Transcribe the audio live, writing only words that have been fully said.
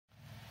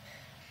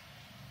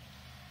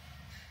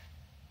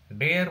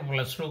Dear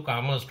plus 2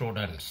 commerce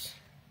students,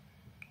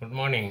 good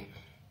morning.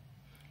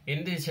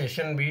 In this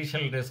session we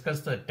shall discuss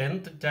the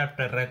 10th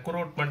chapter,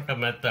 recruitment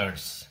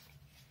methods.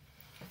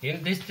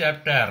 In this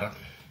chapter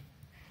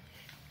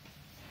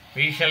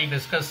we shall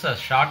discuss the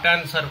short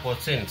answer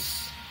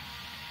questions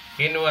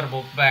in your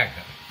book bag.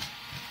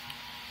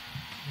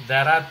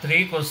 There are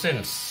 3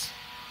 questions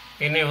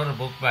in your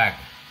book bag.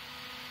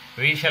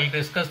 We shall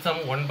discuss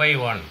them one by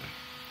one.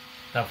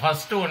 The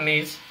first one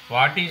is,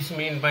 what is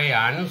meant by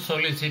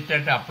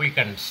unsolicited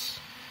applicants?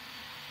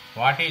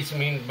 What is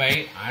meant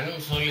by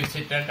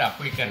unsolicited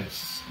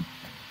applicants?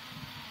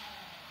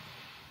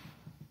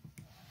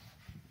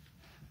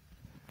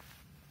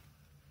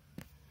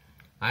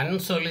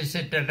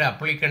 Unsolicited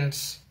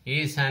applicants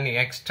is an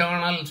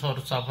external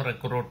source of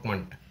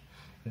recruitment.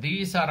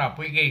 These are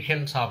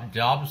applications of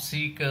job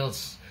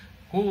seekers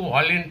who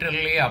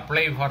voluntarily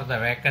apply for the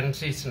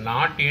vacancies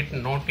not yet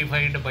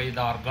notified by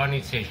the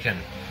organization.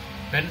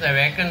 When the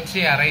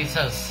vacancy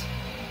arises,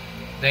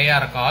 they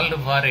are called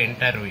for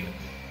interview.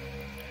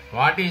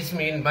 What is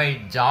meant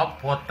by job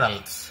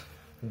portals?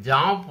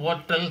 Job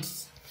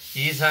portals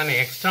is an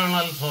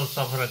external source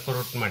of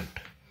recruitment.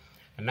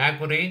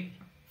 Naukri,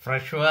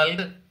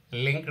 Freshworld,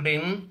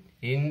 LinkedIn,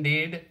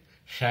 Indeed,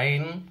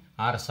 Shine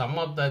are some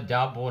of the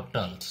job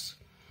portals.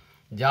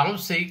 Job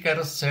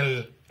seekers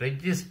shall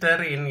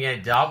register in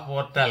a job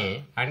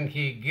portal and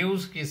he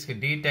gives his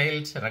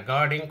details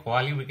regarding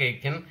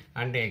qualification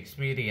and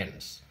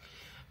experience.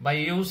 By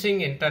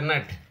using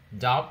internet,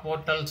 job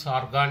portals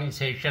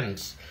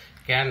organizations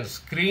can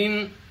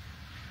screen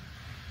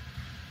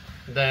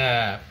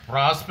the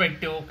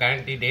prospective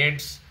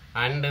candidates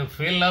and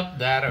fill up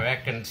their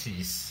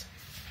vacancies.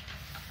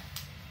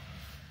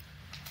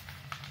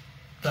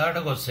 Third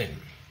question.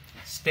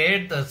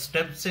 State the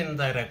steps in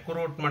the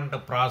recruitment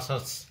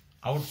process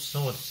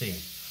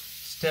outsourcing.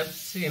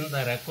 Steps in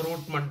the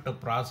recruitment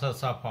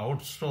process of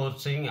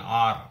outsourcing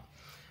are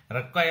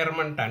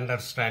requirement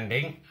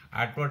understanding,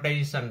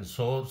 advertise and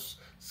source,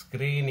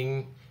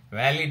 screening,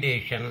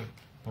 validation,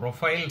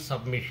 profile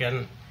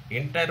submission,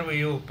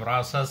 interview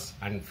process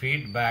and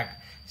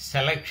feedback,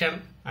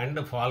 selection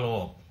and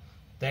follow-up.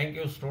 Thank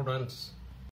you, students.